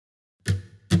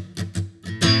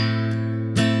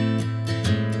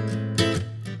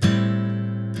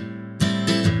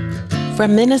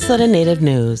From Minnesota Native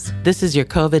News, this is your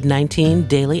COVID-19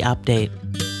 Daily Update.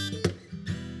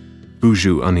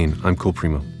 Bonjour, Anin. I'm Cole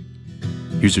Primo.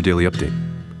 Here's your daily update.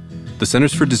 The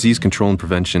Centers for Disease Control and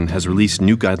Prevention has released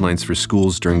new guidelines for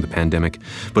schools during the pandemic,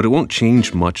 but it won't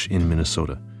change much in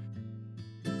Minnesota.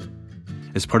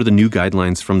 As part of the new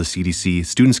guidelines from the CDC,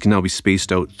 students can now be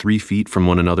spaced out 3 feet from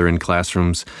one another in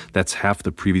classrooms. That's half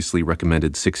the previously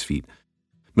recommended 6 feet.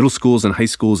 Middle schools and high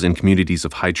schools in communities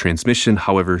of high transmission,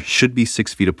 however, should be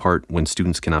 6 feet apart when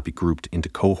students cannot be grouped into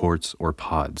cohorts or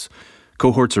pods.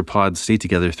 Cohorts or pods stay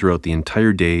together throughout the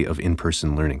entire day of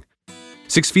in-person learning.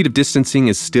 6 feet of distancing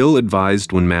is still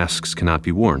advised when masks cannot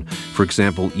be worn. For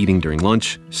example, eating during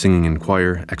lunch, singing in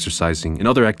choir, exercising, and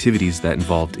other activities that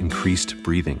involved increased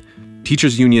breathing.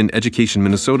 Teachers Union Education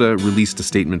Minnesota released a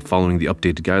statement following the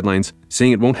updated guidelines,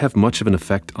 saying it won't have much of an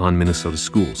effect on Minnesota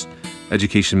schools.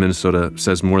 Education Minnesota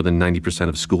says more than 90%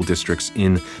 of school districts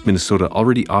in Minnesota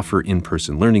already offer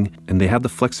in-person learning, and they have the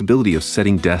flexibility of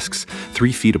setting desks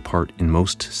 3 feet apart in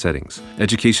most settings.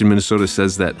 Education Minnesota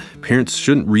says that parents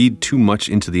shouldn't read too much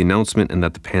into the announcement and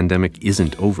that the pandemic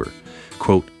isn't over.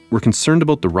 Quote, "We're concerned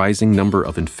about the rising number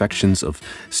of infections of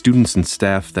students and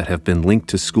staff that have been linked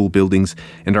to school buildings,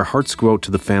 and our hearts go out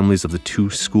to the families of the 2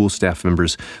 school staff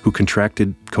members who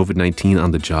contracted COVID-19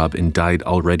 on the job and died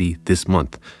already this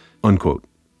month." Unquote.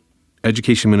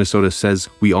 Education Minnesota says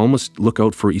we all must look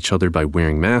out for each other by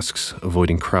wearing masks,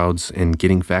 avoiding crowds, and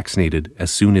getting vaccinated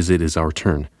as soon as it is our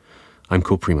turn. I'm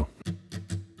Cole Primo.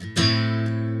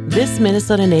 This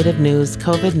Minnesota Native News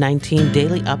COVID-19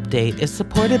 Daily Update is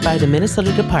supported by the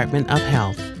Minnesota Department of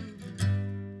Health.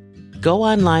 Go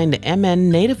online to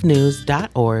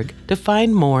mnnativenews.org to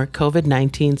find more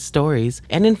COVID-19 stories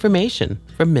and information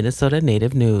from Minnesota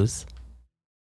Native News.